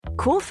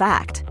Cool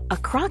fact, a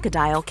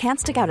crocodile can't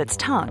stick out its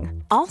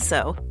tongue.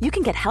 Also, you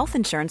can get health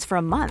insurance for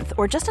a month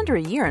or just under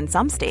a year in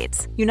some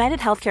states. United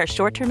Healthcare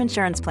short-term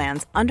insurance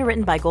plans,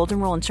 underwritten by Golden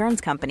Rule Insurance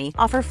Company,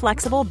 offer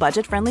flexible,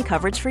 budget-friendly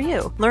coverage for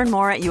you. Learn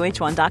more at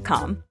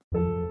uh1.com.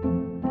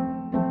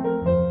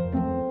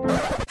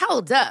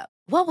 Hold up.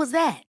 What was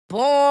that?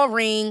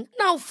 Boring.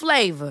 No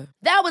flavor.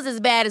 That was as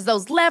bad as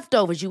those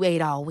leftovers you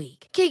ate all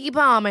week. Keke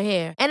Palmer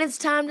here, and it's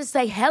time to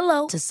say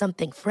hello to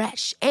something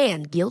fresh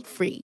and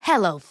guilt-free.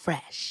 Hello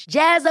Fresh.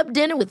 Jazz up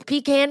dinner with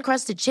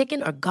pecan-crusted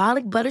chicken or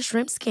garlic butter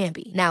shrimp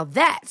scampi. Now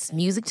that's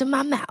music to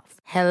my mouth.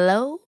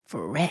 Hello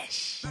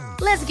Fresh.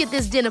 Let's get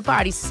this dinner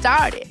party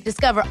started.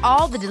 Discover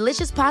all the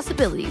delicious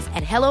possibilities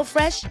at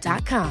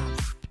hellofresh.com.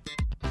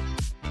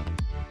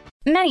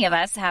 Many of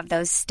us have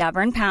those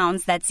stubborn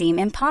pounds that seem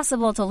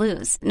impossible to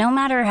lose, no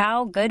matter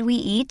how good we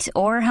eat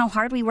or how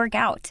hard we work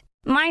out.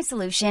 My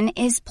solution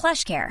is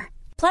PlushCare.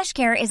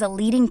 PlushCare is a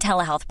leading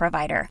telehealth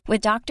provider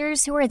with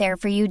doctors who are there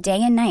for you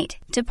day and night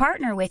to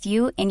partner with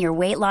you in your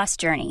weight loss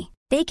journey.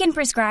 They can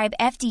prescribe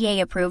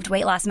FDA-approved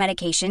weight loss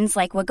medications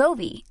like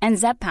Wegovy and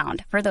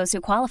Zepbound for those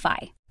who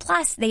qualify.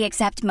 Plus, they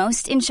accept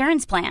most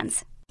insurance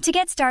plans. To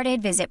get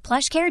started, visit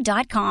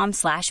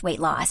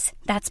plushcare.com/weightloss.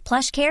 That's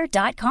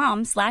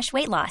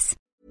plushcare.com/weightloss.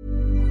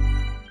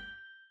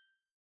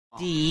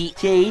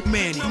 DJ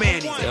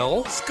Manny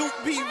L. Scoop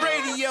B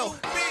Radio.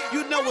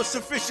 You know it's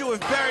official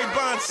if Barry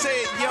Bonds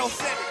said, yo,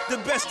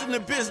 the best in the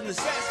business.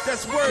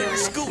 That's word to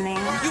Scoop.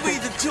 You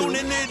either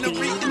tuning in or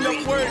reading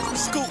the word from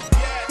Scoop.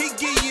 He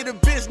give you the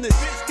business,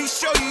 he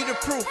show you the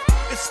proof.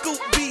 If Scoop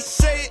B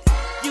say it,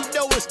 you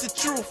know it's the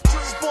truth.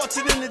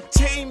 Sports and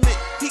entertainment,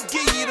 he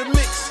give you the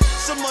mix.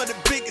 Some of the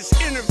biggest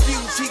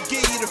interviews, he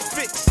give you the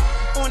fix.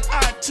 On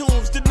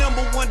iTunes, the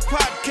 #1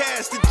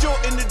 podcast, the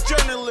Jordan, the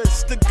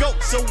journalist, the GOAT,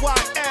 so why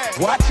ask?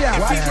 Watch out.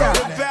 If he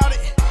wrote about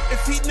it, if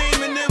he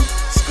naming them,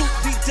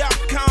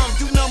 ScoopD.com,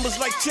 do numbers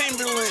like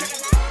Chamberlain.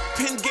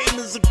 Pen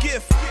game is a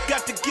gift,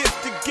 got the gift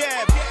to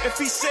gab. If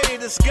he say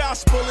it is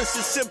gospel, it's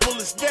as simple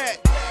as that.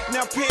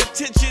 Now pay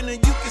attention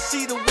and you can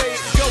see the way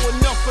it go.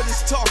 Enough of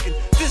this talking,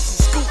 this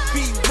is Scoop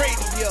B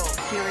Radio.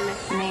 You're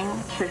listening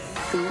to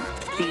Scoop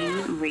B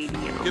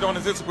Radio. Get on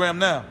his Instagram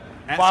now.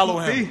 Follow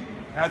him.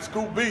 At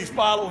Scoop B,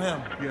 follow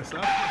him. Yes,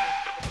 sir.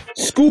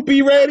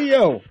 Scoopy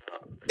Radio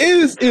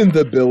is in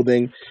the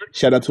building.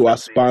 Shout out to our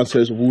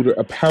sponsors, Wooter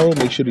Apparel.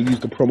 Make sure to use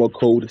the promo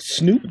code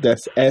SNOOP,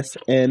 that's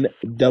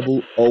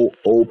SNOOP,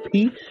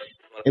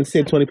 and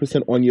save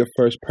 20% on your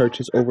first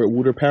purchase over at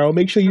Wooter Apparel.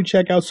 Make sure you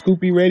check out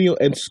Scoopy Radio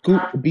and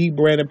Scoop B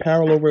brand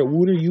apparel over at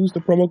Wooter. Use the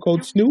promo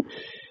code SNOOP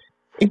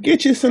and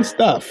get you some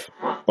stuff.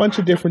 Bunch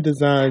of different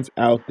designs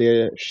out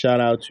there.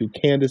 Shout out to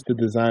Candace, the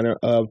designer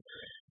of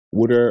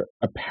Wooter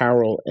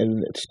Apparel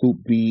and Scoop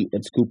B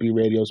and Scoopy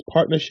Radio's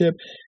partnership.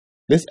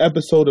 This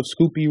episode of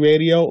Scoopy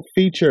Radio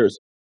features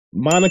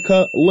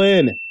Monica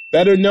Lynn,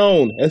 better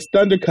known as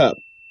Thundercup,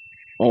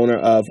 owner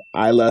of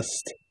I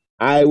Lust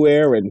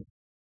Eyewear and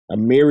a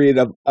myriad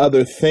of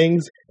other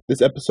things.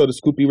 This episode of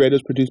Scoopy Radio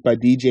is produced by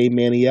DJ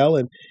Manny L.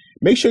 And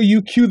make sure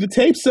you cue the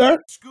tape,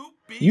 sir.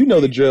 You know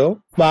the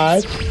drill.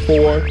 5,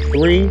 4,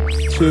 3,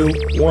 2,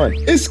 1.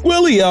 It's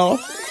Squilly, y'all.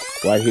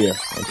 Right here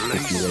on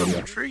Scoopy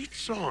Radio.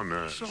 Treats on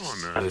us.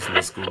 Listen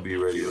to Scoop B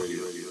Radio.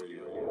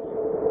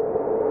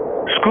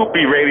 Scoop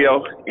B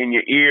Radio in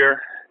your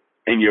ear,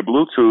 in your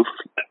Bluetooth,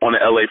 on the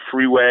LA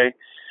freeway,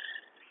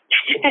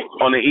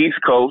 on the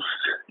East Coast,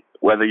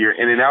 whether you're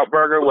In-N-Out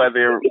Burger,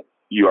 whether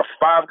you're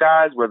Five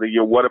Guys, whether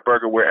you're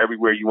Whataburger,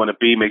 everywhere you want to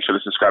be, make sure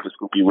to subscribe to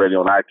Scoop B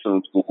Radio on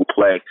iTunes, Google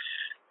Play,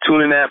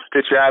 TuneIn app,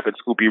 Stitcher app, and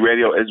Scoop B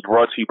Radio is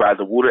brought to you by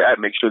the Wooter app.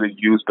 Make sure to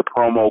use the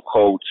promo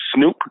code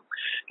SNOOP.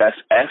 That's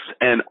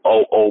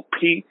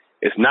SNOOP.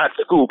 It's not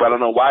Scoop. I don't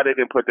know why they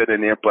didn't put that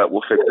in there, but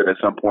we'll fix it at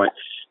some point.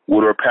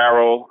 Wooter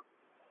Apparel,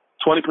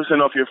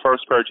 20% off your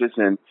first purchase,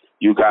 and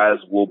you guys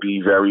will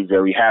be very,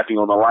 very happy.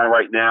 On the line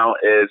right now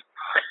is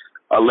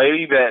a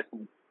lady that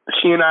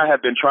she and I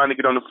have been trying to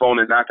get on the phone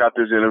and knock out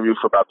this interview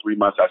for about 3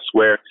 months, I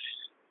swear.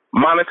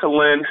 Monica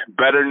Lynn,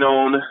 better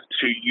known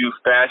to you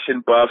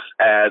fashion buffs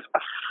as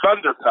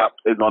Thundercup,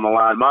 is on the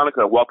line.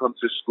 Monica, welcome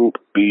to Scoop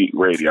B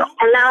Radio.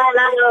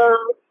 Hello.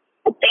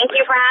 Thank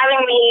you for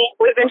having me.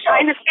 We've been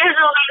trying to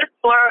schedule this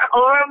for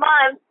over a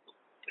month.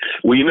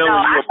 Well, you know,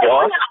 when you're a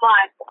boss.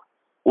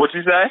 What'd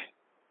you say?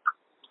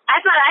 I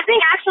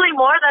think actually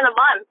more than a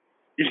month.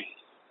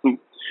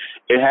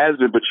 It has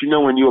been, but you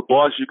know, when you're a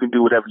boss, you can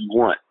do whatever you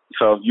want.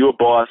 So if you're a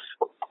boss,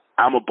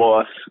 I'm a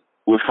boss.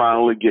 We're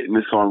finally getting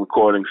this on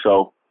recording,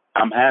 so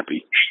I'm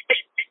happy.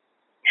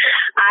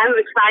 I'm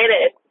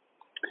excited.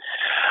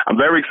 I'm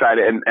very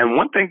excited. And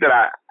one thing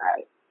that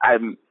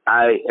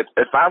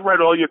if I read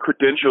all your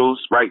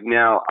credentials right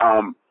now,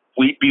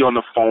 we'd be on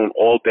the phone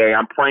all day.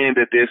 I'm praying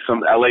that there's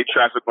some LA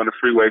traffic on the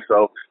freeway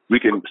so we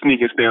can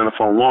sneak and stay on the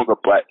phone longer.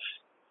 But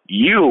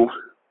you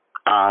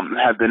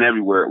have been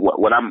everywhere.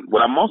 What I'm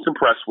most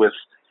impressed with,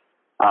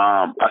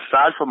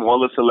 aside from all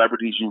the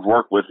celebrities you've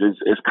worked with,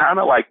 is kind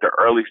of like the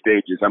early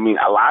stages. I mean,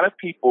 a lot of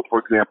people, for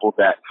example,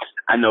 that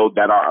I know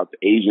that are of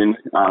Asian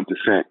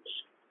descent,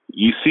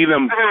 you see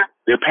them,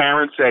 Their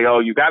parents say, "Oh,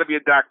 you got to be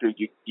a doctor.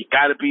 You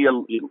got to be a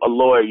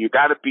lawyer. You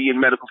got to be in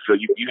medical field.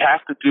 You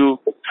have to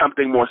do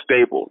something more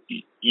stable."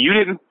 You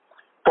didn't,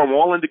 from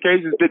all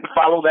indications, didn't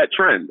follow that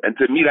trend, and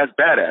to me, that's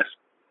badass.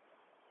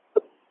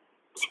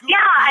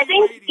 Yeah, I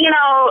think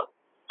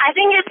I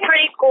think it's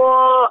pretty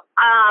cool.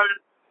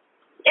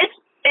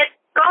 It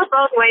goes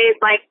both ways.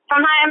 Like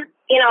sometimes,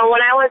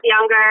 when I was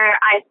younger,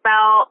 I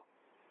felt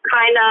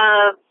kind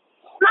of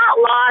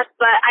not lost,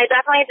 but I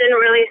definitely didn't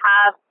really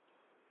have,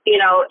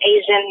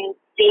 Asian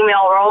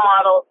female role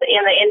models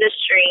in the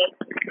industry.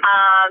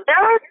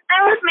 There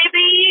was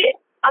maybe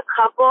a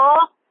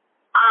couple,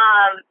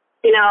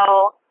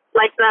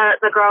 like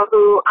the girl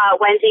who,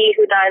 Wendy,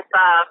 who does,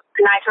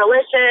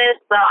 Nitrolicious.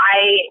 So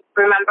I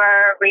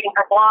remember reading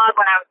her blog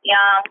when I was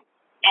young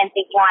and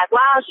thinking like,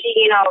 wow,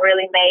 she,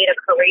 really made a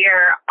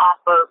career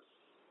off of,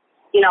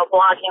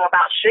 blogging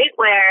about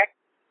streetwear.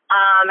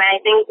 And I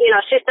think,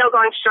 she's still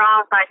going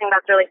strong, so I think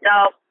that's really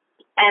dope.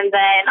 And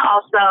then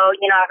also,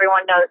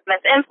 everyone knows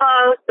Miss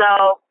Info,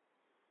 so,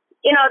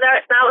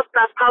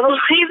 that's probably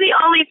the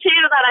only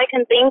two that I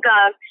can think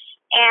of.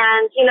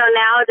 And,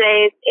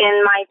 nowadays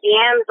in my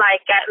DMs, I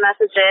get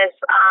messages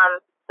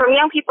from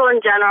young people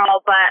in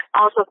general, but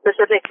also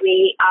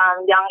specifically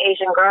young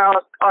Asian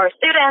girls or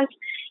students,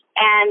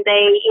 and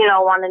they,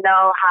 want to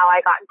know how I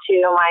got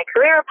into my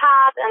career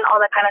path and all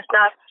that kind of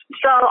stuff.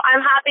 So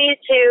I'm happy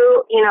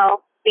to,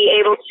 be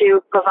able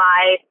to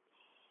provide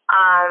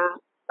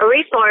a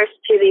resource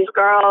to these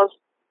girls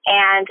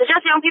and to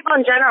just young people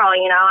in general,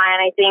 and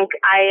I think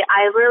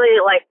I really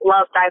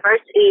love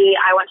diversity.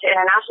 I went to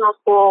international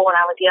school when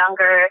I was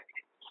younger,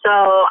 so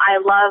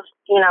I love,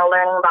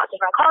 learning about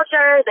different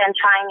cultures and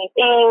trying new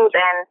things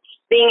and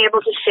being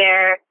able to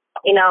share,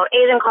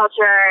 Asian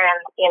culture and,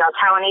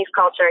 Taiwanese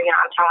culture,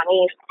 I'm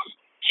Taiwanese,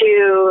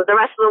 to the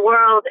rest of the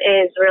world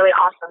is really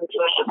awesome to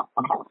me.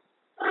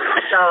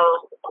 So,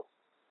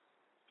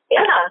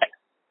 yeah.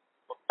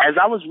 As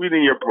I was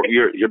reading your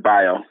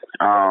bio,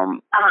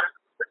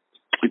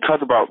 we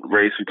talked about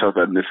race, we talked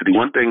about ethnicity.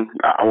 One thing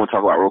I want to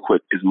talk about real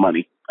quick is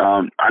money.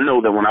 I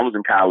know that when I was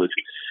in college,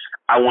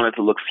 I wanted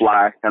to look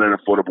fly at an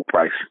affordable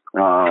price.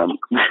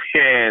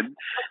 And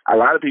a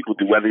lot of people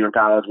do, whether you're in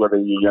college, whether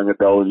you're a young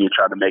adult and you're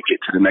trying to make it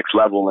to the next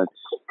level. And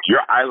your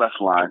eyelash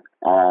line,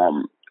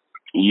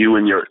 you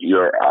and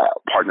your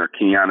partner,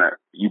 Kiana,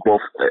 you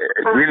both,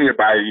 reading your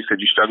bio, you said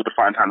you struggled to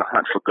find time to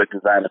hunt for good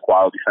design and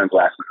quality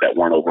sunglasses that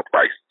weren't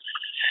overpriced.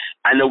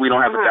 I know we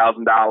don't have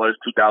 $1,000,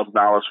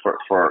 $2,000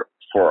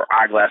 for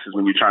eyeglasses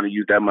when you're trying to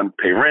use that money to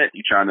pay rent,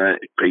 you're trying to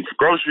pay for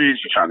groceries,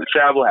 you're trying to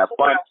travel, have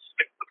fun.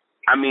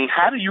 I mean,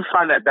 how do you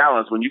find that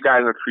balance when you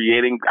guys are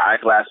creating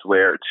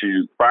eyeglasswear to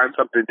find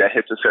something that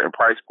hits a certain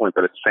price point,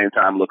 but at the same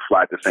time looks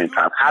fly at the same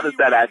time? How does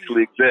that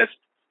actually exist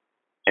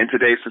in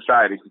today's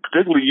society,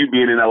 particularly you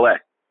being in LA?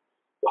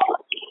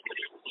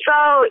 So,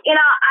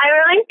 I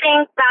really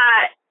think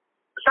that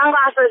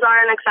sunglasses are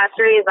an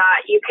accessory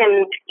that you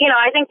can,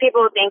 I think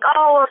people think,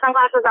 oh, well,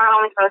 sunglasses are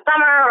only for the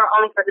summer or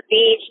only for the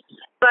beach,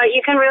 but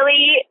you can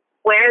really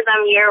wear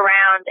them year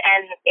round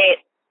and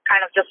it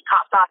kind of just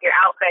tops off your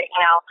outfit,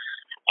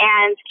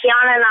 And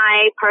Kiana and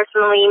I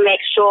personally make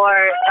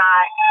sure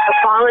that the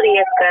quality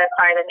is good.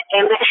 Sorry,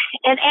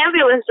 an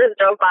ambulance just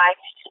drove by.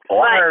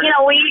 But,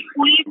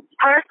 we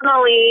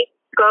personally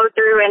go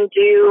through and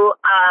do,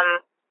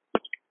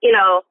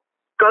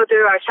 go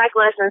through our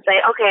checklist and say,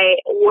 okay,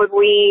 would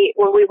we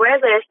wear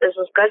this? This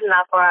is good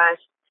enough for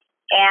us.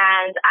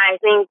 And I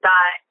think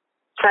that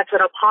sets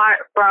it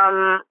apart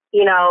from,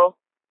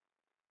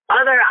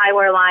 other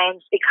eyewear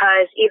lines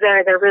because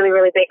either they're really,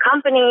 really big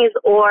companies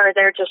or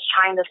they're just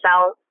trying to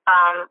sell,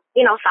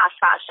 fast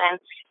fashion.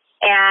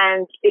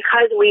 And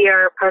because we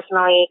are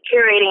personally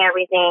curating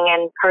everything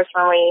and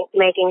personally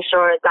making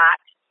sure that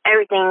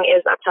everything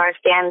is up to our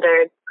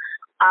standards,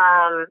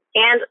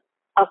 and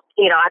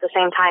at the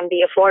same time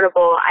be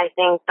affordable, I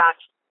think that's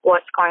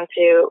what's going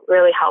to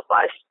really help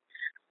us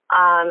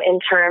in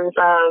terms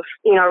of,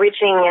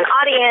 reaching an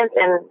audience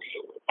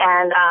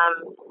and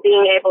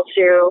being able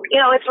to,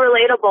 it's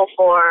relatable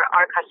for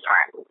our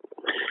customer.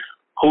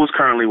 Who's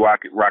currently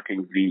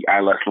rocking the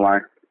eyelash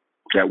line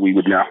that we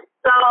would know?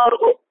 So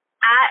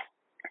at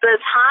the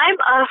time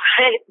of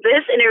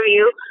this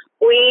interview,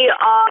 we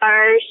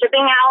are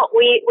shipping out.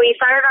 We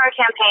started our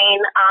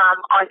campaign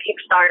on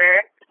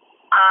Kickstarter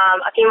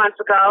a few months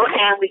ago,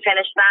 and we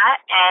finished that.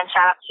 And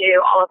shout out to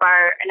all of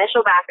our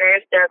initial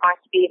backers. They're going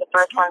to be the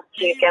first ones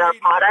to get our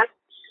product.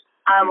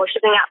 We're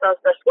shipping out those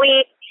this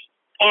week.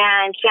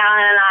 And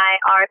Kiana and I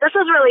this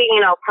is really,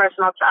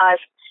 personal to us.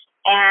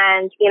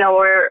 And,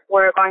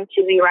 we're going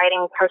to be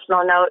writing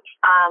personal notes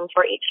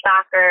for each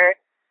backer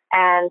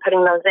and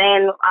putting those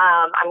in.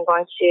 I'm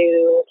going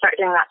to start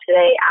doing that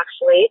today,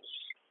 actually.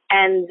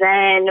 And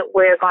then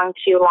we're going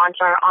to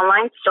launch our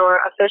online store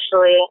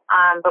officially,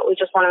 but we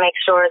just want to make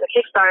sure the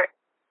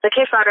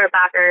Kickstarter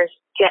backers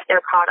get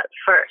their product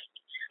first.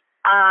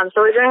 So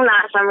we're doing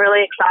that, so I'm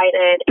really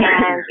excited,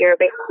 and you're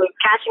basically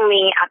catching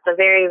me at the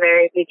very,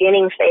 very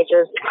beginning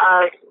stages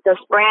of this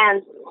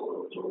brand.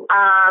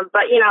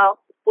 But,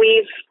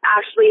 we've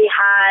actually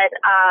had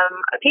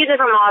a few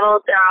different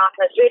models in our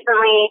office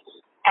recently,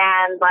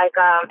 and like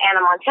Anna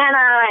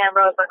Montana and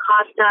Rosa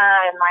Costa,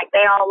 and like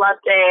they all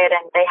loved it,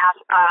 and they have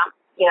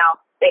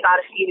they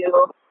got a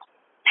few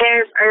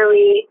pairs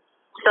early.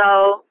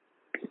 So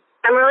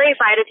I'm really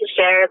excited to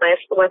share this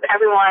with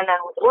everyone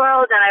and with the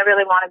world, and I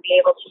really want to be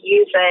able to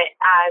use it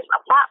as a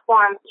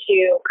platform to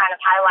kind of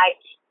highlight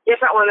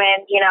different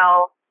women,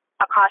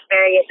 across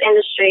various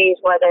industries,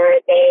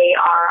 whether they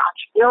are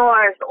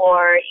entrepreneurs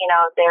or,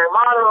 they're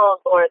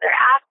models or they're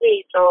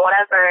athletes or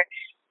whatever.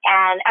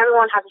 And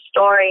everyone has a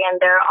story, and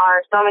there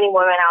are so many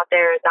women out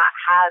there that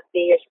have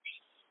these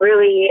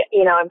really,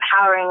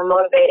 empowering and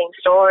motivating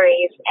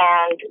stories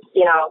and,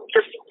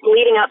 just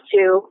leading up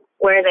to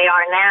where they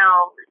are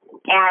now.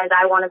 And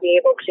I want to be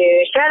able to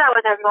share that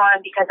with everyone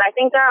because I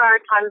think there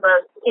are tons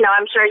of,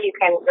 I'm sure you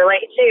can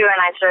relate to, and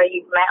I'm sure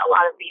you've met a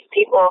lot of these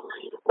people,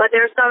 but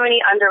there's so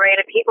many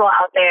underrated people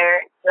out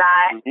there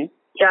that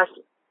just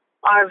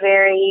are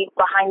very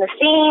behind the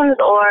scenes,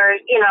 or,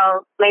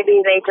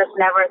 maybe they just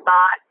never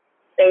thought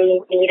they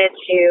needed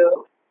to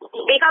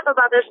speak up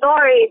about their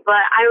story.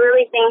 But I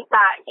really think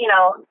that,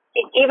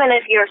 even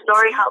if your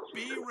story helps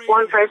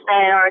one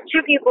person or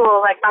two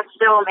people, like that's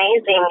still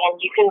amazing, and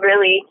you can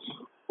really,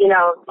 you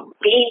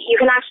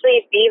can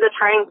actually be the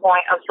turning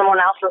point of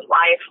someone else's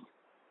life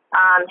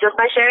just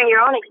by sharing your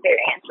own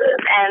experiences.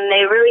 And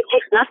it really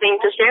takes nothing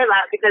to share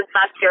that because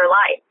that's your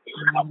life.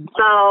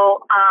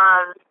 So,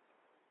 a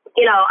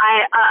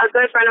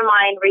good friend of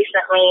mine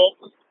recently,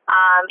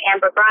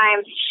 Amber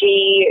Grimes,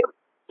 she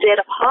did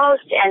a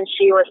post and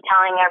she was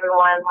telling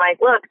everyone, like,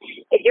 look,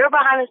 if you're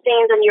behind the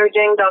scenes and you're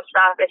doing dope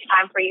stuff, it's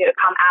time for you to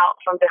come out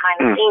from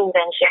behind the scenes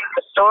and share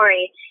the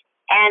story.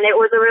 And it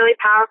was a really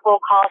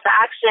powerful call to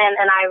action,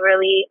 and I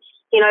really,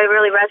 it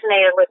really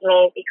resonated with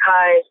me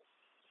because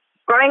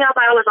growing up,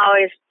 I was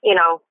always,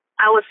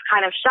 I was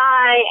kind of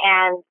shy,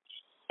 and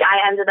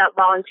I ended up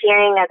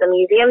volunteering as a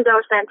museum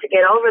docent to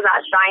get over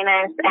that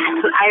shyness.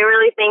 And I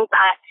really think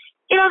that,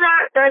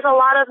 there's a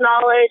lot of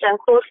knowledge and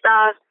cool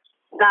stuff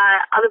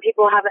that other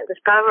people haven't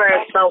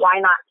discovered, so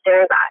why not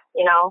share that,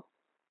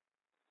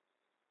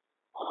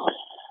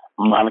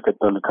 Monica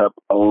Thundercup,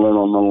 a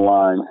little on the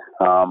line,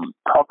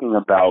 talking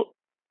about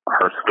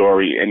her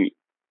story. And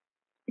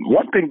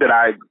one thing that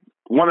I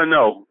want to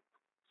know,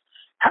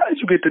 how did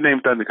you get the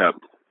name Thundercup?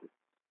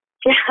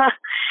 Yeah,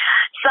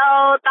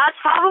 so that's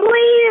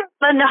probably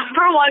the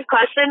number one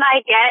question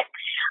I get,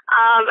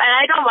 and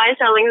I don't mind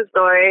telling the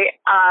story,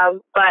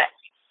 but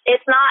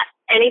it's not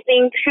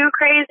anything too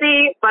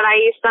crazy. But I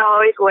used to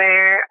always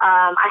wear,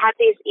 I had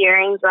these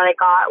earrings that I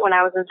got when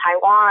I was in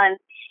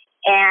Taiwan,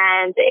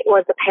 and it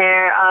was a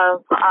pair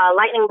of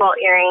lightning bolt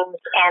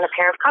earrings and a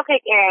pair of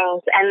cupcake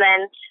earrings. And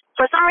then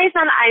for some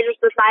reason, I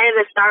just decided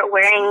to start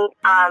wearing,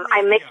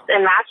 I mixed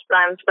and matched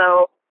them.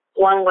 So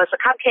one was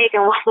a cupcake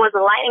and one was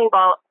a lightning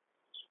bolt.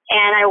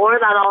 And I wore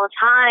that all the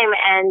time.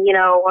 And,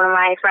 one of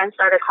my friends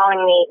started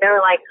calling me. They were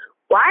like,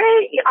 why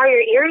are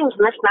your earrings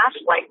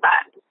mismatched like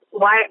that?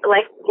 Why,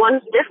 like,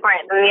 one's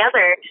different than the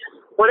other.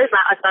 What is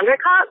that, a Thunder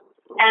Cup?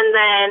 And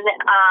then,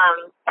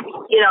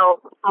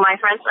 my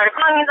friends started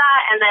calling me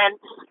that. And then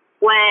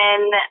when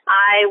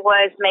I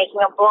was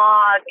making a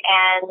blog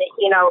and,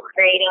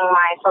 creating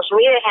my social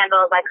media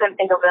handles, I couldn't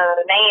think of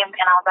another name.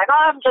 And I was like,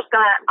 I'll just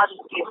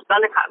use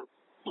Thunder Cup.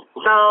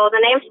 So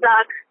the name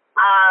stuck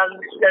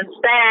since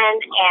then,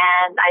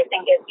 and I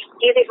think it's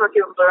easy for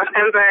people to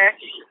remember.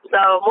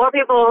 So more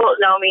people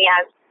know me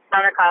as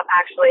Thunder Cup,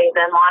 actually,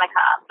 than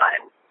Monica. But,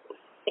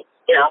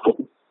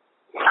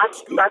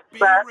 that's the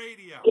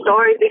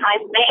story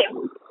behind the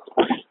name.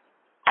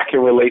 I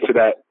can relate to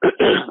that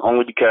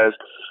only because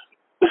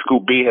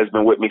Scoop B has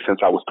been with me since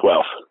I was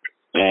 12.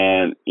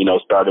 And,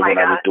 started when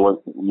I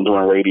was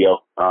doing radio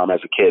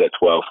as a kid at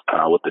 12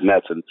 with the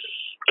Nets, and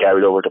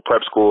carried over to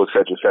prep school, et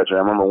cetera, et cetera.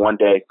 I remember one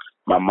day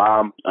my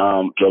mom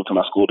drove to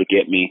my school to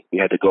get me. We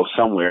had to go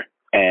somewhere,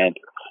 and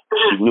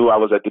she knew I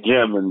was at the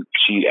gym, and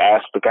she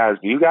asked the guys,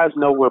 do you guys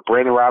know where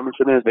Brandon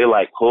Robinson is? They're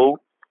like, who?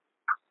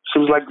 She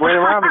was like,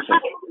 Brandon Robinson.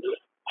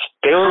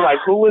 They were like,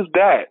 who is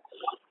that?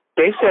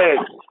 They said,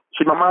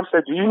 my mom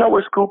said, do you know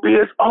where Scoop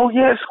is? Oh,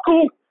 yeah,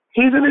 Scoop.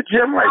 He's in the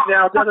gym right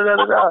now. Da, da, da,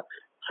 da, da.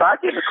 So I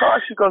get in the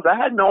car. She goes, I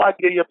had no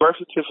idea your birth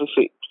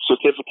certificate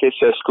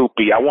says Scoop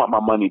B. I want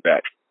my money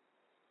back.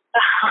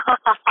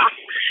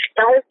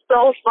 That is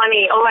so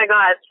funny. Oh, my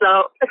God.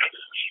 So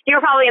you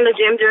were probably in the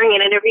gym during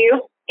an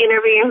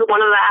interviewing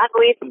one of the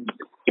athletes?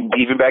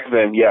 Even back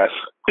then, yes.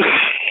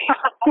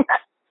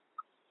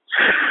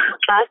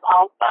 That's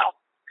awesome.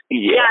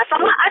 Yeah, I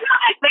feel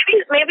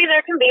like maybe there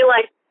can be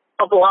like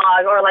a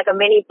blog or like a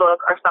mini book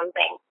or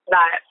something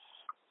that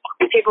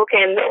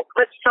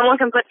someone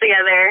can put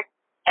together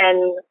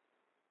and,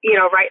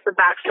 write the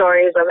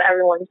backstories of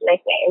everyone's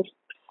nicknames.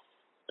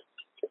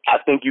 I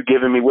think you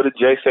giving me, what did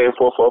Jay say in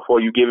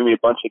 444? You giving me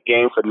a bunch of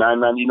games for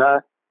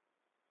 $9.99?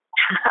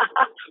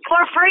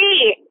 For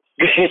free.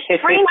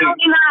 Free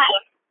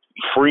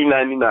 $99. Free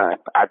 $99.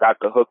 I got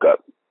the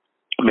hookup.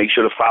 Make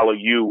sure to follow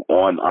you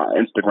on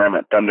Instagram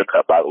at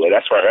Thundercup, by the way.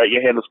 That's right?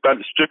 Your handle's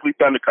strictly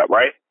Thundercup,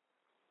 right?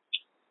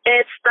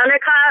 It's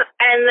Thundercup,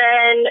 and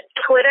then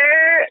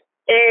Twitter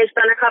is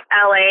Thundercup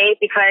LA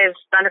because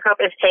Thundercup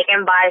is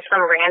taken by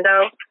some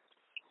rando.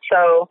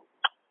 So,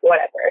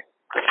 whatever.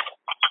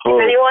 If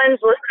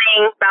anyone's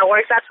listening that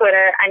works at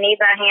Twitter, I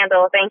need that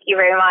handle. Thank you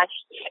very much.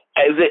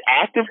 Is it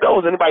active though?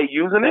 Is anybody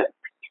using it?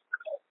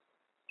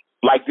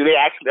 Like, are they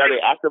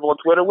active on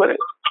Twitter with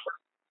it?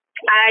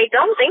 I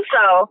don't think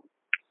so.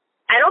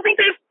 I don't think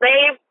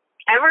they've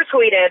ever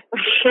tweeted.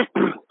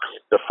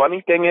 The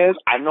funny thing is,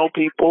 I know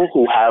people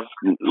who have,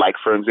 like,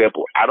 for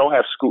example, I don't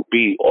have Scoop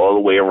B all the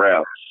way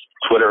around.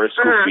 Twitter is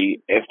Scoop B,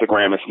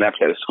 Instagram and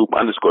Snapchat is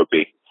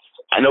Scoop_B.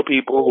 I know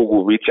people who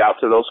will reach out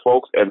to those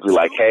folks and be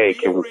like, "Hey,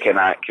 can we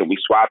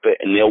swap it?"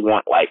 And they'll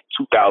want like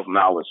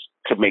 $2,000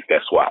 to make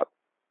that swap.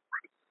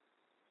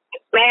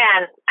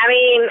 Man, I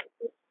mean,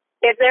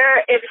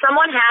 if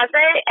someone has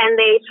it and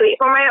they tweet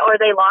from it or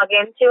they log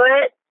into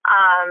it,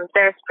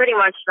 there's pretty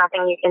much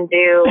nothing you can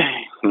do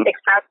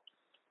except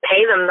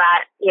pay them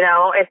that. You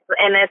know,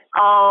 it's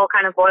all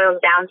kind of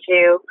boils down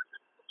to,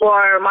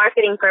 for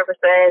marketing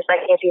purposes,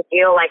 like if you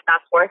feel like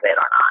that's worth it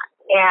or not.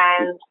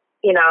 And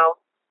you know,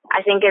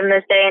 I think in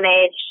this day and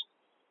age,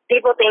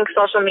 people think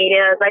social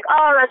media is like,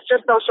 oh, that's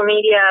just social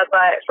media.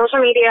 But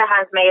social media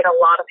has made a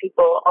lot of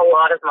people a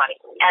lot of money.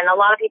 And a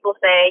lot of people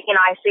say, you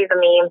know, I see the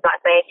memes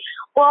that say,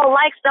 well,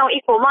 likes don't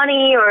equal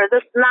money or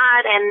this and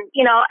that. And,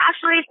 you know,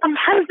 actually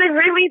sometimes it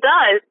really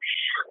does.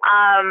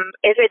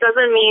 If it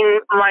doesn't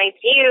mean money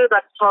to you,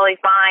 that's totally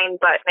fine.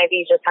 But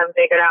maybe you just haven't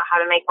figured out how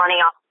to make money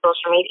off of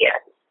social media.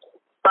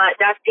 But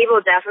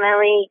people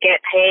definitely get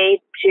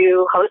paid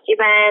to host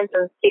events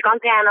and speak on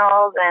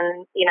panels.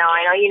 And, you know,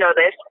 I know you know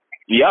this.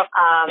 Yep.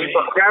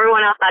 But for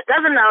everyone else that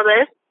doesn't know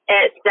this,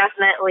 it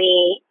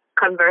definitely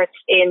converts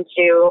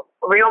into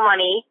real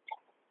money.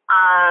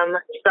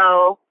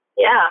 So,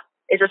 yeah,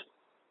 it just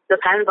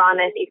depends on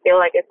if you feel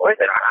like it's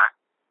worth it or not.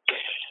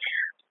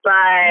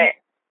 But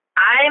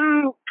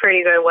I'm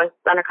pretty good with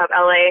Thundercup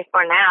LA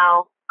for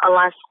now,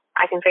 unless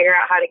I can figure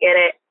out how to get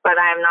it. But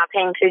I'm not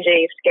paying $2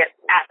 to get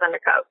at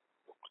Thundercup.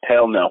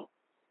 Hell no.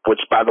 Which,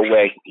 by the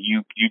way,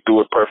 you do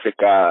a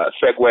perfect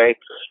segue.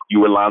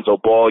 You Alonzo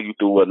Ball, you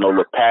do a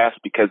no-look pass,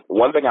 because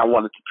one thing I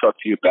wanted to talk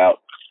to you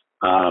about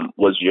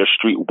was your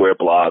streetwear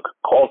blog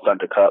called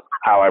Thundercup.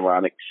 How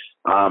ironic.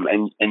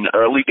 And in the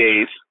early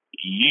days,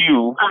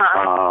 you,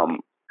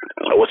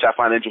 which I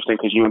find interesting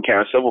because you and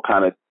Karen Civil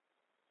kind of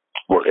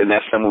were in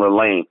that similar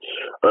lane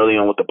early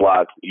on with the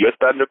blog. Your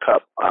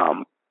Thundercup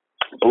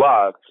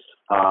blog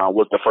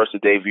was the first to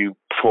debut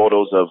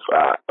photos of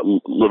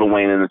Lil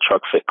Wayne in the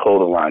Truck Fit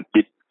clothing line.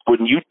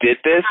 When you did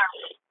this,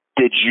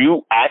 did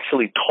you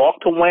actually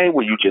talk to Wayne?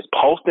 Were you just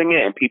posting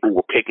it and people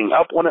were picking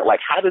up on it? Like,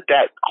 how did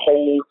that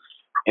whole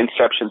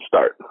inception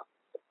start?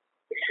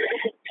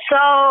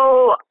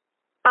 So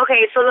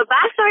the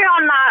backstory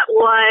on that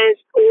was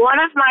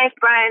one of my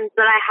friends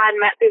that I had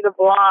met through the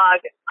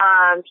blog.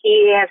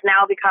 He has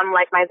now become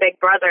like my big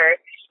brother.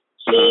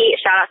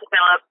 Shout out to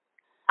Philip.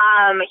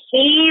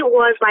 He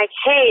was like,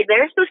 hey,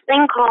 there's this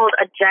thing called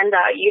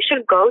Agenda. You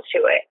should go to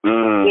it.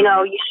 You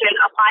know, you should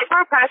apply for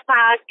a press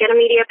pass, get a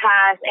media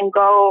pass, and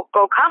go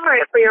cover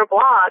it for your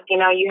blog. You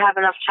know, you have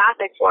enough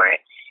traffic for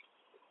it.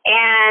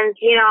 And,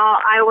 you know,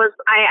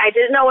 I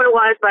didn't know what it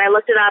was, but I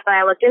looked it up and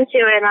I looked into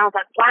it and I was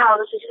like, wow,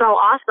 this is so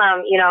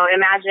awesome. You know,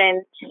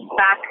 imagine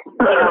back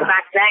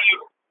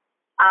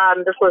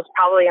then, this was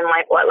probably in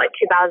like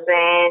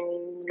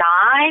 2009,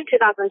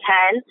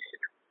 2010.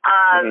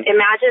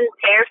 Imagine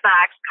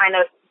Fairfax kind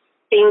of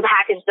being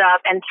packaged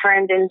up and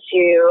turned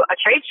into a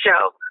trade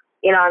show,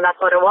 you know, and that's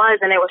what it was.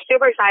 And it was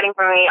super exciting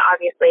for me.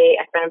 Obviously,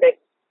 I've been a big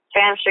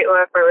fan of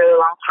streetwear for a really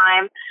long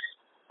time.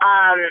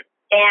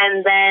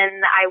 And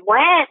then I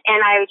went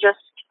and I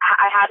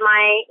had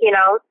my, you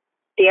know,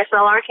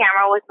 DSLR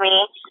camera with me,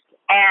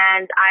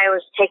 and I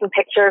was taking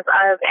pictures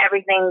of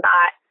everything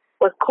that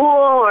was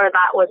cool or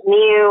that was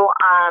new,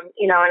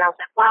 you know, and I was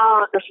like,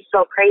 wow, this is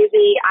so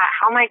crazy.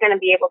 How am I going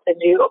to be able to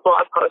do a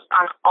blog post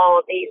on all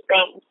of these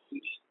things?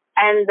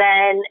 And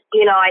then,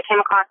 you know, I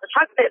came across the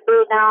Truck Fit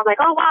booth and I was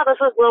like, oh, wow,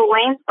 this is Lil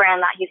Wayne's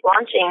brand that he's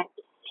launching.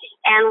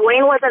 And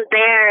Wayne wasn't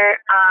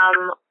there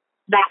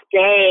that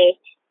day,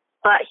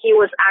 but he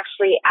was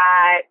actually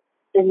at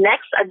the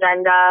next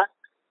Agenda.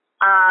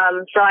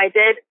 So I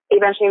did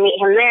eventually meet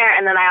him there.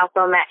 And then I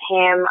also met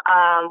him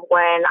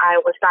when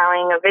I was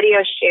styling a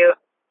video shoot.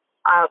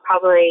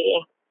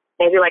 Probably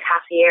maybe like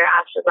half a year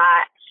after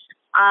that.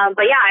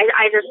 But yeah,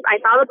 I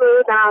saw the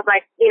booth and I was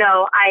like, you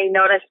know, I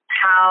noticed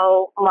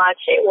how much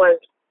it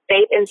was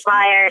vape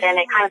inspired and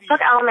it kind of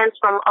took elements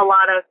from a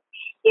lot of,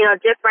 you know,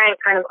 different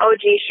kind of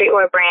OG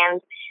streetwear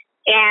brands.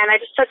 And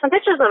I just took some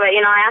pictures of it.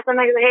 You know, I asked them,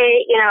 like,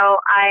 hey, you know,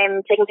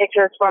 I'm taking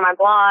pictures for my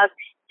blog.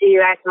 Do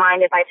you guys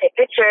mind if I take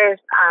pictures?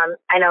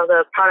 I know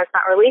the product's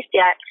not released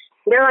yet.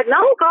 They're like,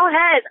 no, go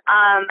ahead.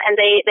 And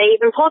they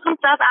even pulled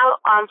some stuff out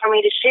for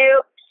me to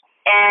shoot.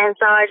 And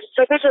so I just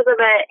took pictures of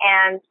it,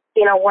 and,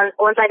 you know, once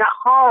I got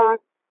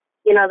home,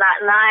 you know,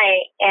 that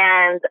night,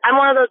 and I'm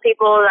one of those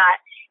people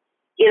that,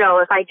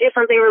 if I do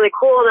something really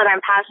cool that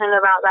I'm passionate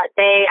about that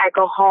day, I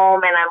go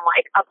home and I'm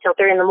like up till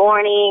 3 a.m.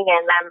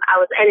 and then I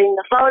was editing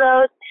the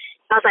photos.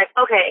 I was like,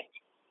 okay,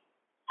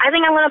 I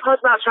think I'm going to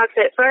post about Chuck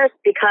Fit first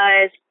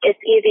because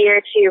it's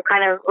easier to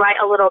kind of write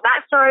a little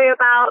backstory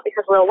about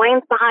because Lil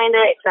Wayne's behind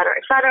it, et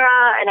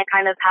cetera, and it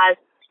kind of has,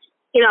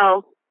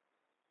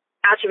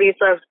 attributes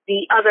of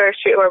the other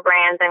streetwear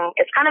brands, and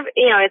it's kind of,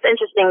 it's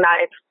interesting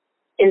that it's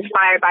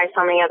inspired by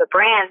so many other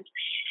brands.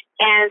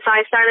 And so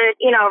I started,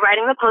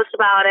 writing the post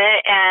about it,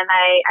 and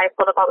I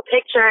pulled up all the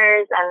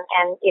pictures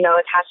and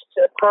attached it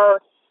to the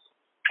post.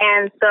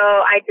 And so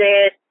I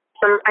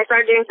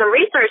started doing some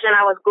research, and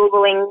I was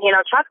Googling,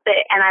 Chuck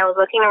Fit, and I was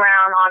looking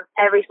around on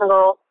every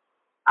single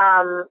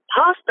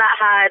post that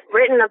had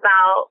written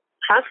about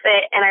Chuck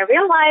Fit, and I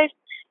realized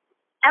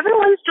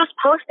everyone's just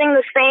posting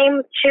the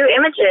same 2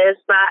 images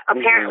that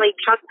apparently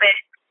Chuck Fit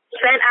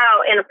sent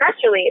out in a press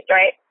release,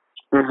 right?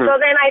 Mm-hmm. So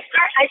then I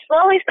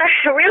slowly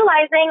started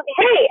realizing,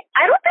 hey,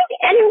 I don't think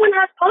anyone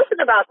has posted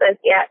about this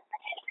yet.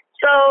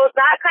 So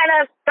that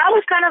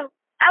was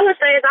I would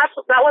say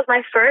that was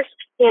my first,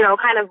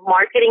 kind of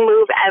marketing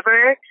move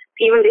ever,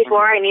 even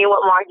before I knew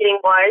what marketing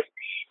was.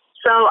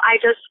 So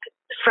I just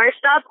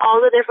searched up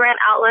all the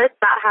different outlets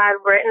that had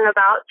written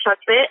about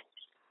Chuck Fit.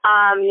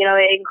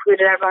 It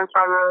included everyone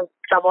from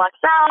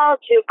XXL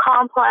to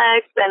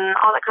Complex and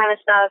all that kind of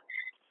stuff.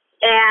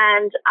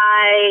 And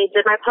I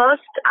did my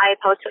post, I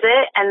posted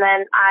it, and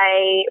then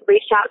I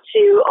reached out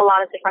to a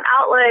lot of different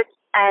outlets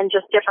and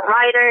just different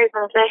writers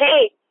and said,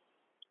 hey,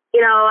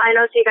 I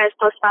noticed you guys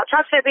post about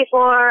Chuck Fit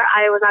before.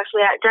 I was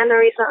actually at Agenda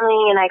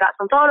recently, and I got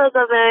some photos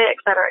of it, et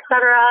cetera, et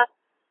cetera.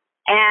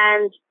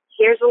 And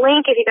here's the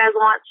link if you guys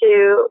want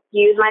to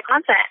use my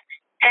content.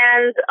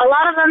 And a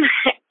lot of them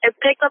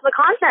picked up the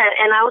content,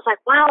 and I was like,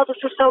 wow, this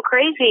is so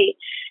crazy,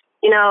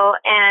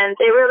 and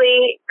it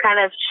really kind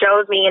of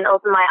showed me and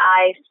opened my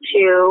eyes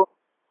to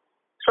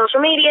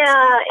social media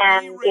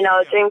and,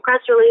 doing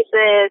press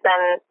releases,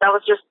 and that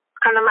was just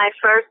kind of my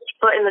first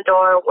foot in the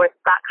door with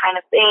that kind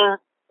of thing.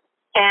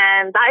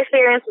 And that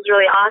experience was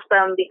really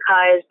awesome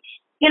because,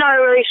 it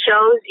really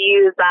shows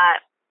you that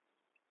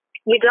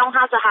you don't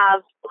have to have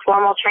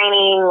formal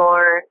training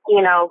or,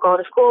 go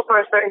to school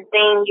for a certain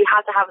thing. You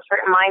have to have a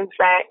certain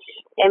mindset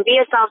and be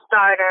a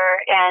self-starter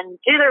and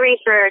do the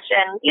research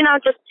and,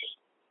 just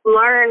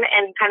learn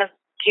and kind of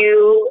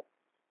do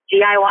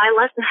DIY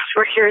lessons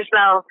for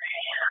yourself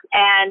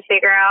and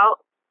figure out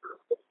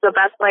the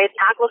best way to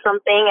tackle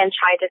something and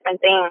try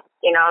different things.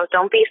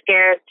 Don't be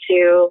scared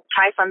to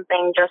try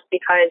something just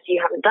because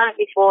you haven't done it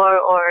before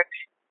or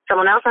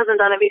someone else hasn't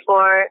done it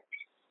before.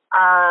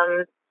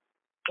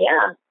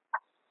 Yeah.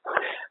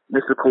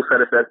 Mr. Cool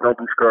said it best, don't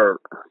be scared.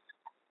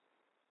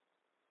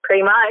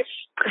 Pretty much.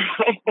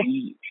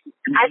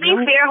 I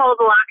think fear holds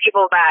a lot of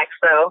people back,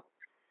 so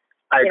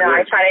I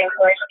try to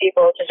encourage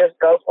people to just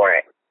go for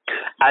it.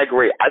 I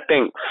agree. I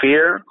think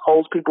fear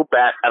holds people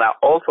back, and I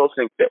also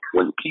think that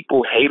when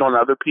people hate on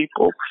other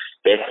people,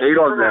 they hate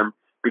on them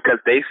because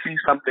they see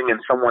something in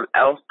someone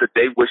else that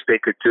they wish they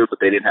could do, but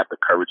they didn't have the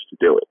courage to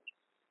do it.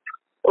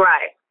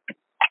 Right.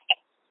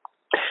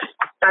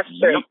 That's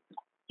true.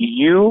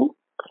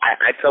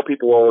 I tell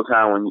people all the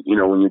time when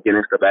you're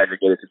getting stuff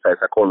aggregated to sites,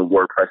 I call them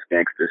WordPress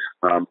gangsters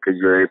because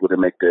you're able to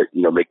make the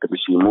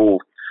machine move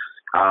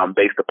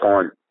based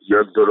upon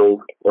your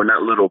little, or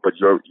not little, but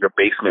your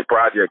basement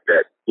project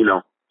that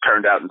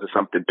turned out into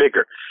something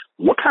bigger.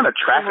 What kind of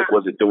traffic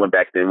was it doing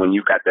back then when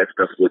you got that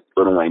stuff with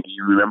Lil Wayne? Do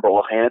you remember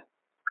offhand?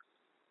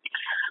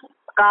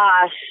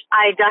 Gosh,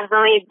 I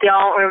definitely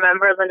don't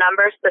remember the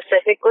number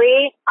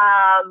specifically,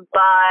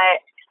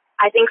 but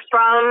I think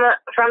from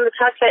the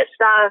Chuck Fit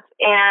stuff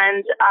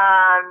and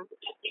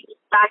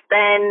back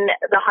then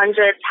the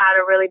Hundreds had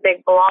a really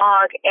big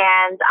blog,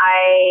 and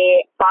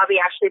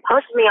Bobby actually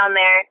posted me on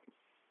there.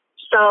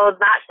 So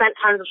that sent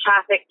tons of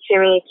traffic to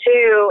me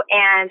too,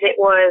 and it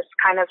was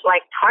kind of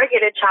like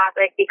targeted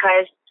traffic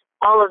because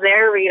all of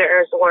their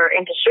readers were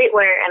into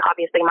streetwear, and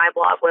obviously my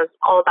blog was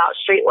all about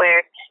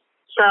streetwear.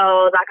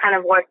 So that kind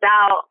of worked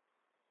out.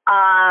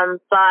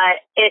 But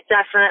it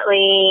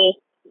definitely,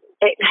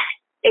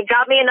 it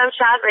got me enough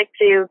traffic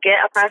to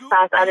get a press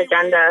pass at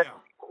Agenda.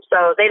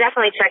 So they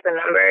definitely checked the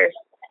numbers,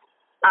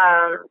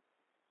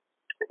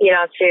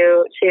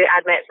 to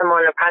admit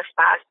someone a press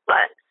pass,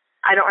 but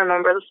I don't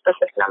remember the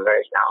specific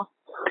numbers now.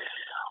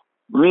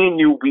 Me and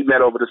you, we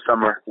met over the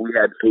summer. We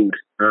had food.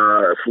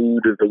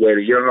 Food is the way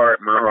to your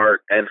heart, my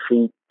heart, and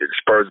food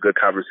spurs good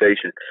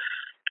conversation.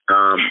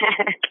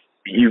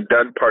 You've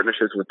done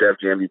partnerships with Def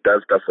Jam. You've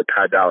done stuff with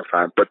Ty Dolla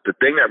 $ign. But the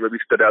thing that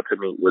really stood out to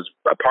me was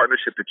a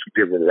partnership that you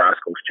did with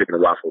Roscoe's Chicken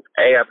and Waffles.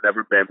 I've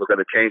never been. We're going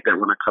to change that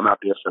when I come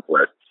out there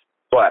somewhere.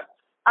 But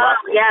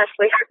yes,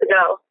 we have to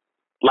go.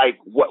 Like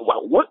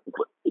what?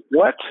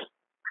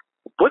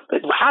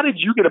 How did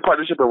you get a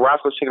partnership with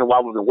Roscoe's Chicken and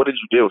Waffles, and what did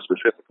you do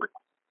specifically?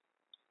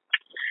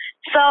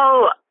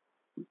 So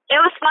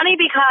it was funny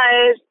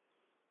because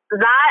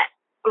that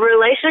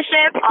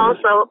relationship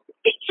also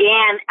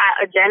began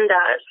at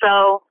Agenda.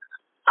 So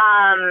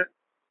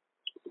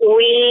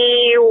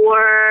we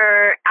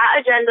were at at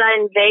Agenda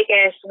in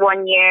Vegas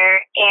one year,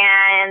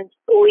 and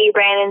we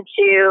ran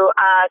into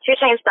 2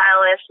 Chainz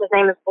stylist. His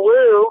name is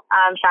Blue.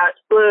 Shout out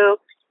to Blue.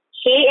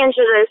 He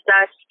introduced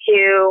us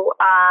to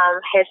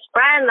his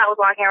friend that was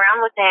walking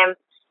around with him,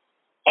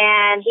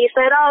 and he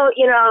said, "Oh,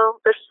 you know,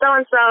 this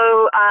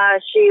so-and-so,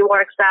 she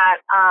works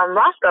at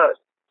Roscoe's.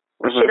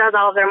 She does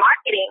all of their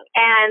marketing."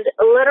 And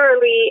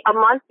literally a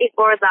month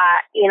before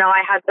that, you know,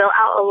 I had built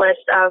out a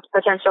list of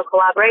potential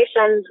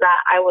collaborations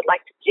that I would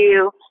like to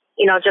do,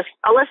 you know, just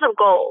a list of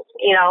goals,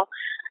 you know,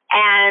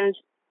 and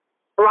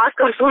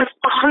Roscoe's was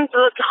on to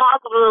the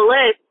top of the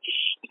list.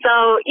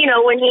 So, you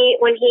know, when he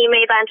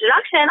made that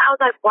introduction, I was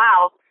like,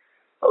 wow,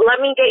 let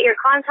me get your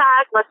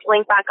contact. Let's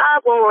link back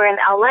up when we're in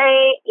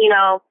LA. You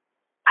know,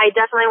 I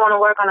definitely want to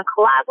work on a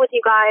collab with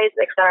you guys,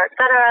 et cetera, et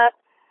cetera.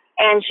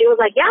 And she was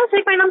like, yeah,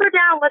 take my number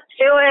down. Let's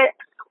do it.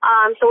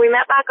 So we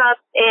met back up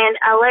in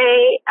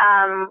LA.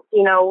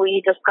 You know,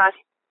 we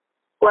discussed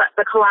what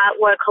a collab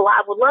would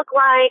look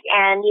like.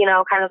 And, you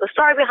know, kind of the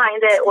story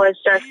behind it was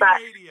just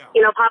that,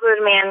 you know, Popular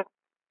Demand,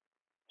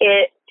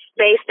 it's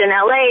based in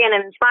LA and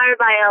inspired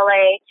by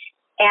LA.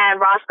 And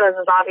Roscoe's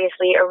is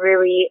obviously a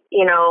really,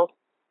 you know,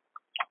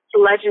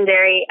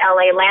 legendary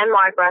LA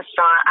landmark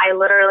restaurant. I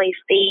literally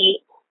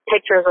see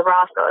pictures of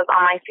Roscoe's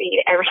on my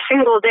feed every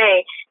single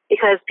day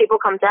because people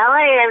come to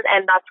LA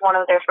and that's one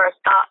of their first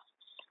stops.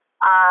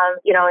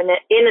 You know, in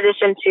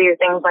addition to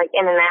things like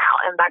In-N-Out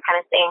and that kind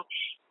of thing.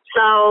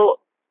 So,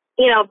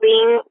 you know,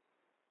 being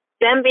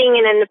an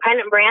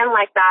independent brand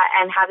like that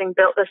and having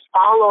built this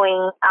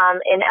following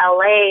in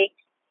LA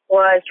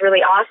was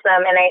really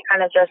awesome, and it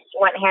kind of just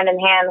went hand in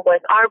hand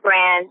with our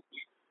brand.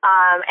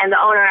 And the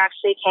owner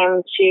actually came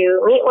to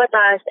meet with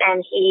us,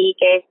 and he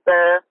gave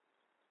the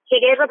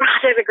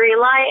project a green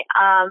light.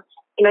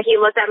 You know, he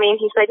looked at me and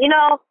he said, "You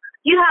know,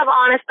 you have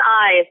honest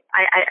eyes."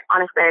 I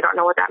honestly, I don't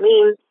know what that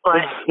means,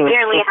 but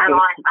apparently I have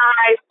honest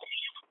eyes.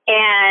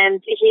 And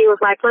he was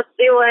like, "Let's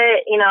do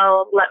it. You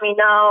know, let me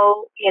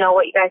know, you know,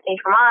 what you guys need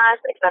from us,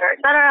 et cetera,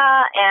 et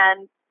cetera."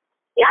 And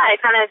yeah,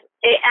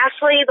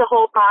 the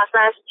whole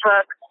process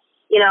took,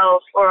 you know,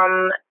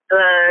 from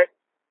the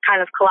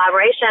kind of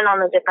collaboration on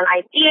the different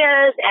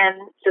ideas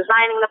and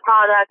designing the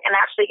product and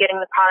actually getting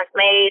the product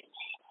made.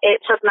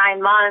 It took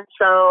 9 months,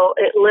 so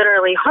it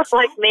literally was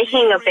like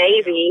making a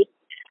baby.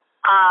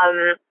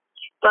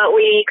 But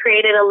we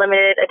created a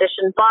limited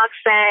edition box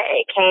set.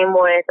 It came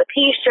with a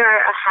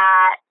t-shirt, a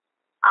hat,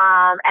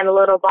 and a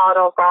little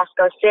bottle of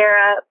Roscoe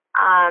syrup.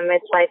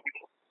 It's like,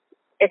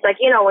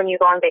 you know, when you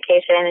go on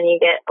vacation and you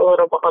get a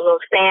little bottle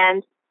of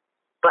sand,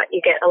 but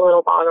you get a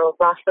little bottle of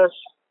Roscoe's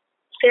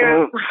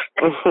syrup.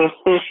 So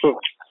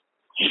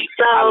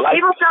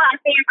people still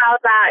ask me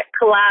about that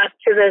collab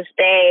to this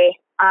day.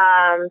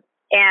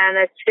 And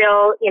it's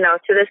still, you know,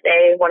 to this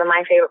day, one of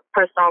my favorite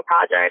personal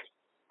projects.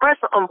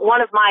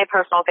 One of my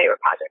personal favorite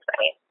projects, I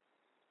mean.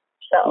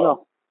 So.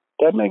 No,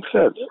 that makes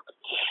sense.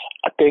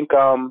 I think,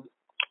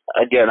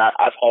 again, I've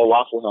had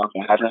Waffle House.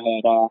 I haven't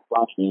had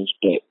Waffles,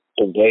 but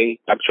today,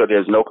 I'm sure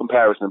there's no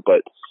comparison,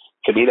 but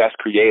to me, that's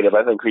creative.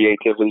 I think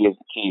creativity is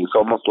the key. It's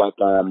almost like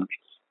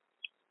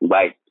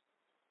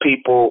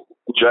people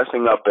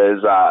dressing up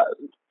as Al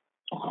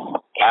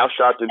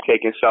Sharpton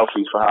taking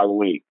selfies for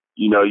Halloween.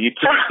 You know, you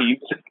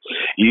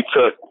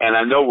took, and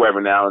I know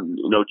wherever now,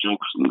 no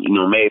jokes, you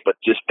know, made, but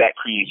just that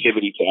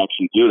creativity to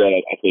actually do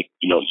that, I think,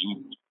 you know,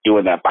 you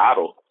doing that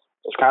bottle,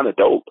 it's kind of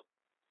dope.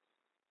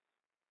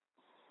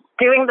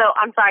 Doing the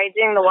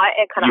what?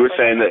 It cut you were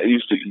saying that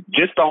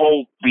just the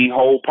whole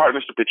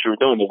partnership that you were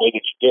doing, the way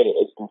that you did it,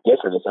 it's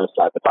different. It's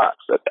outside the box.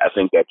 I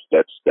think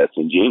that's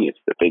ingenious.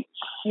 I think,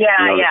 yeah,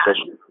 you know, yeah.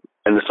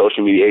 In the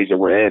social media age that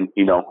we're in,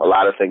 you know, a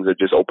lot of things are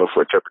just open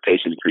for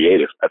interpretation and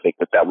creative. I think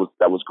that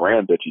was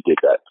grand that you did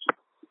that.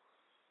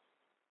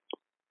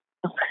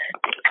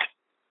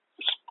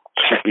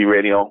 Be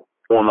Radio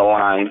on the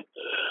line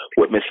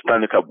with Miss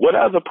Thundercup. What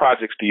other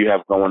projects do you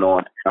have going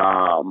on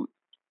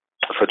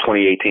for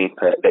 2018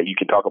 that you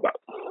can talk about?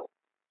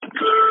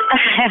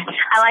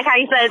 I like how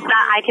you said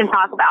that I can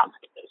talk about.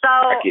 So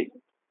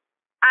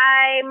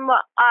I'm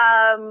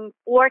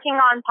working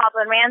on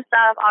Popular Demand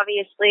stuff,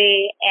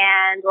 obviously,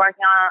 and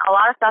working on a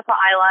lot of stuff for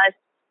Eyeless.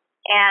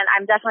 And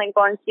I'm definitely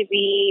going to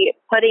be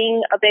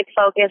putting a big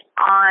focus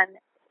on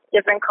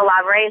different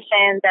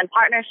collaborations and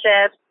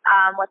partnerships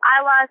with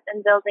Eyeless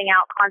and building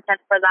out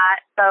content for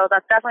that. So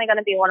that's definitely going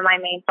to be one of my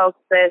main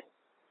focuses.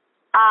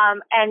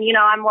 And, you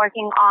know, I'm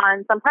working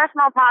on some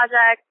personal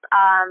projects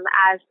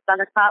as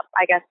Thundercup,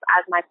 I guess,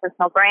 as my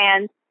personal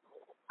brand.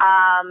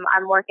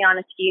 I'm working on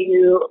a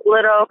few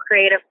little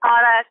creative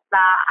products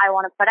that I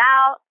want to put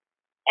out.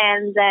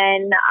 And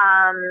then,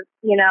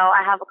 you know,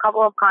 I have a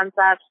couple of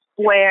concepts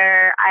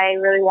where I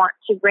really want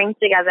to bring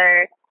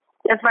together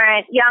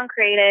different young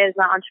creatives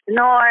and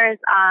entrepreneurs,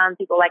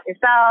 people like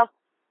yourself,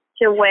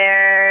 to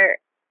where,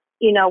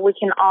 you know, we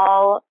can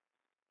all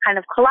kind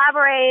of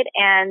collaborate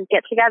and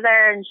get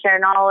together and share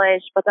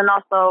knowledge, but then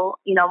also,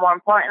 you know, more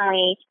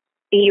importantly,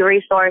 be a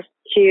resource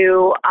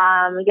to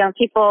young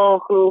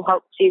people who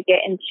hope to get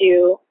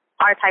into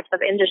our types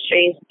of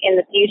industries in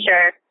the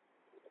future.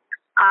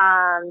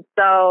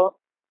 So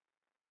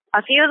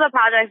a few of the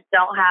projects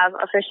don't have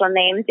official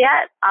names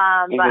yet,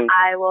 but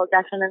I will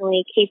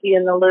definitely keep you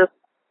in the loop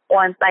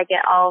once I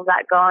get all of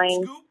that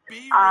going.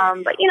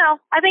 But, you know,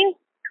 I think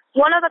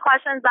one of the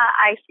questions that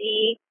I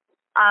see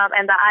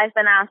and that I've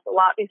been asked a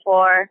lot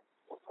before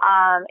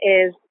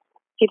is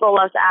people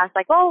love to ask,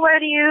 like, oh, where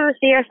do you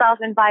see yourself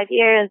in 5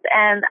 years?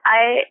 And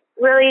I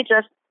really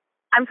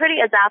I'm pretty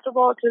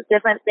adaptable to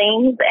different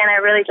things, and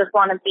I really just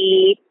want to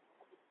be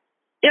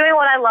doing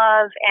what I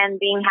love and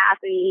being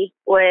happy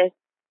with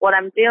what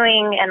I'm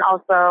doing, and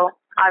also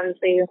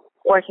obviously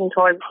working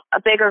towards a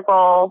bigger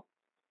goal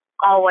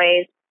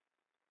always.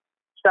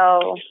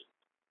 So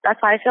that's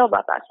how I feel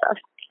about that stuff.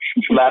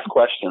 Last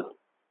question.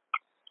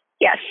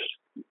 Yes.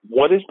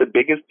 What is the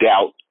biggest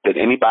doubt that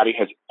anybody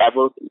has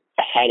ever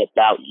had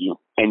about you,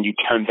 and you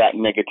turned that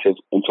negative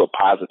into a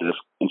positive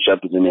and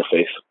shoved it in their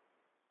face?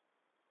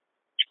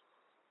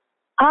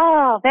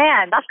 Oh,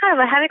 man, that's kind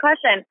of a heavy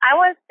question. I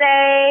would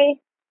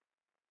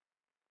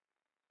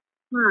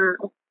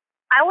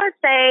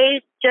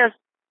say just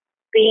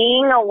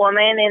being a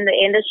woman in the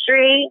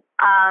industry,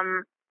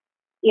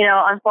 you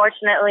know,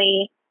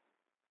 unfortunately,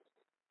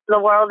 the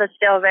world is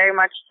still very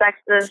much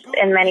sexist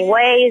in many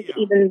ways,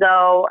 even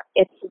though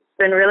it's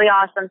been really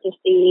awesome to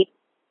see,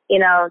 you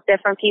know,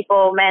 different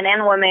people, men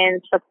and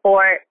women,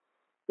 support,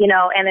 you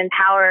know, and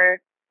empower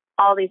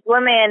all these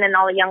women and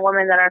all the young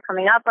women that are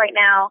coming up right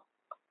now.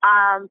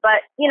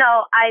 But, you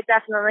know, I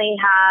definitely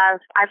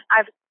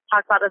I've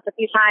talked about this a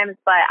few times,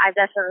 but I've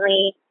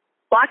definitely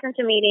walked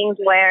into meetings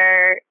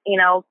where, you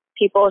know,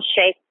 people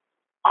shake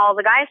all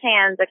the guys'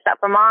 hands except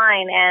for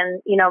mine.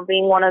 And, you know,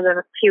 being one of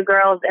the few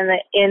girls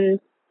in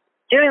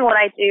doing what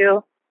I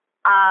do,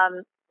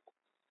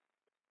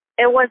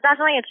 it was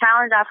definitely a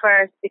challenge at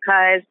first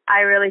because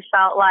I really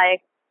felt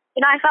like,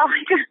 you know, I felt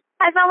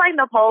like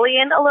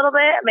Napoleon a little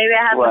bit. Maybe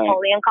I had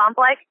Napoleon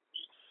complex,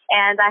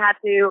 and I had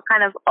to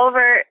kind of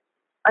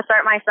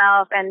assert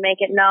myself and make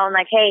it known,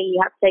 like, hey,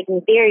 you have to take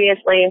me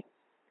seriously.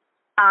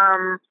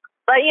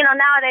 But, you know,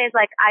 nowadays,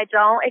 like, I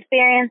don't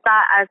experience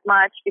that as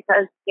much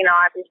because, you know,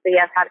 obviously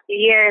I've had a few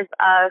years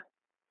of,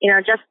 you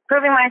know, just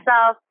proving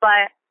myself.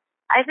 But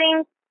I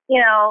think,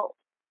 you know,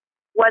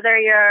 whether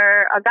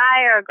you're a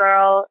guy or a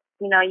girl,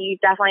 you know, you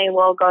definitely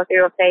will go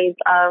through a phase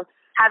of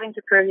having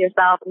to prove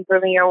yourself and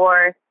proving your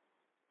worth.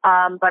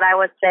 But I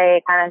would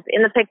say kind of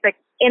in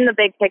the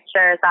big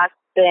picture, that's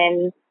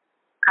been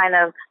kind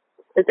of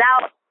the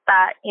doubt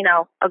that, you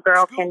know, a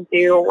girl can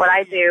do what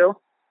I do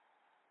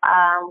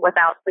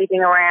without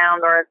sleeping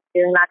around or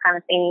doing that kind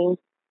of thing.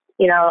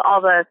 You know,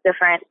 all the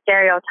different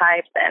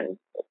stereotypes and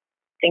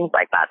things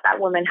like that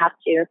women have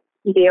to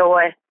deal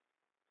with.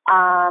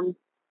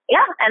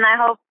 Yeah, and I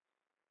hope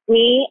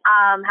me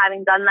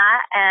having done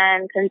that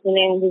and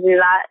continuing to do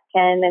that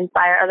can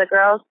inspire other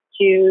girls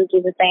to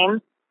do the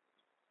same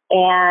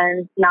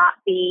and not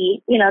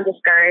be, you know,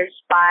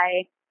 discouraged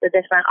by the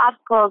different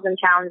obstacles and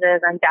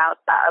challenges and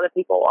doubts that other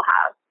people will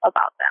have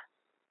about them.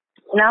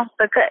 You know,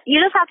 because you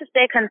just have to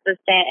stay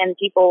consistent and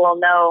people will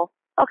know,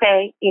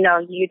 okay, you know,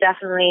 you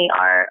definitely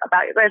are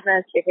about your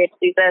business. You're here to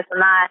do this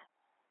and that.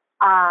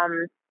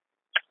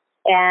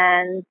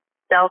 And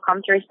they'll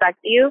come to respect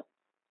you.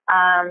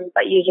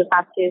 But you just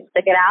have to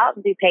stick it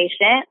out, be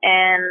patient,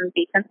 and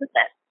be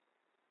consistent.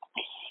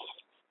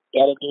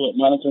 That'll do it,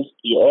 Monica.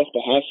 You're off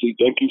the hot seat.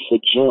 Thank you for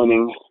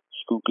joining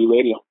Scoop B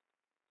Radio.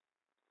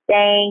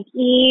 Thank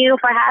you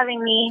for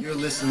having me. You're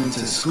listening to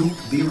Scoop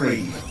B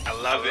Radio. I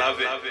love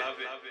it.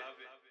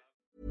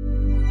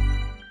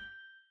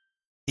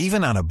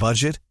 Even on a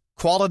budget,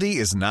 quality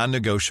is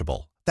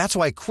non-negotiable. That's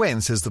why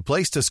Quince is the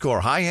place to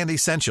score high-end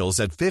essentials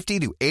at 50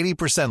 to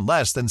 80%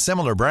 less than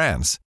similar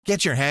brands.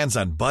 Get your hands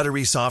on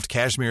buttery soft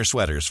cashmere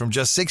sweaters from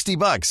just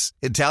 $60,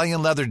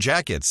 Italian leather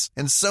jackets,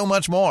 and so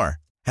much more.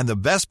 And the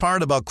best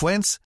part about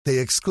Quince, they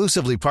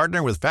exclusively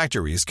partner with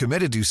factories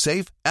committed to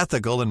safe,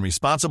 ethical, and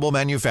responsible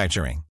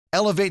manufacturing.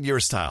 Elevate your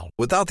style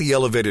without the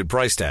elevated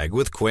price tag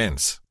with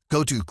Quince.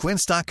 Go to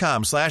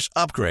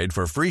quince.com/upgrade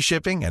for free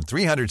shipping and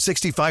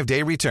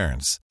 365-day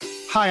returns.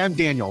 Hi, I'm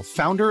Daniel,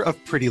 founder of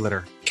Pretty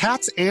Litter.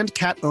 Cats and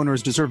cat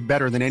owners deserve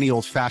better than any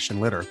old-fashioned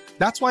litter.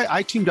 That's why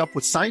I teamed up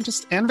with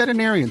scientists and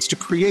veterinarians to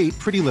create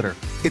Pretty Litter.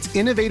 Its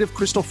innovative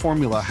crystal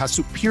formula has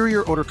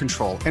superior odor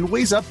control and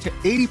weighs up to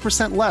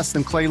 80% less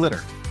than clay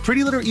litter.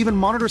 Pretty Litter even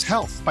monitors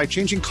health by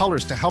changing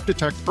colors to help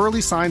detect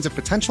early signs of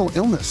potential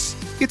illness.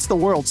 It's the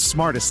world's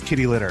smartest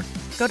kitty litter.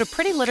 Go to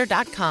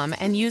prettylitter.com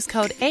and use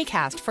code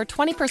ACAST for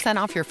 20%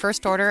 off your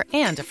first order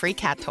and a free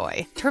cat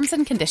toy. Terms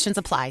and conditions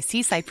apply.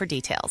 See site for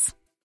details.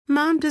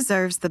 Mom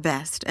deserves the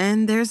best,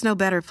 and there's no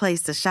better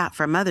place to shop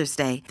for Mother's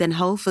Day than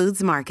Whole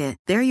Foods Market.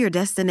 They're your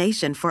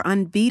destination for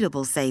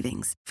unbeatable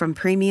savings, from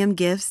premium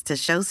gifts to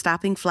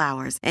show-stopping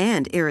flowers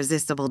and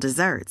irresistible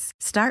desserts.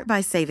 Start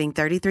by saving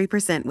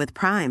 33% with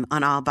Prime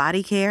on all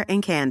body care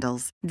and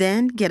candles.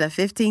 Then get a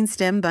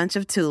 15-stem bunch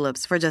of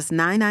tulips for just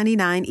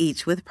 $9.99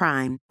 each with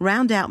Prime.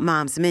 Round out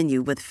Mom's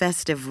menu with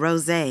festive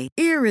rosé,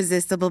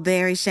 irresistible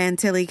berry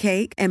chantilly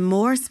cake, and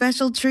more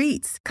special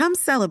treats. Come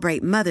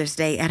celebrate Mother's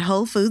Day at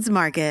Whole Foods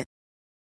Market.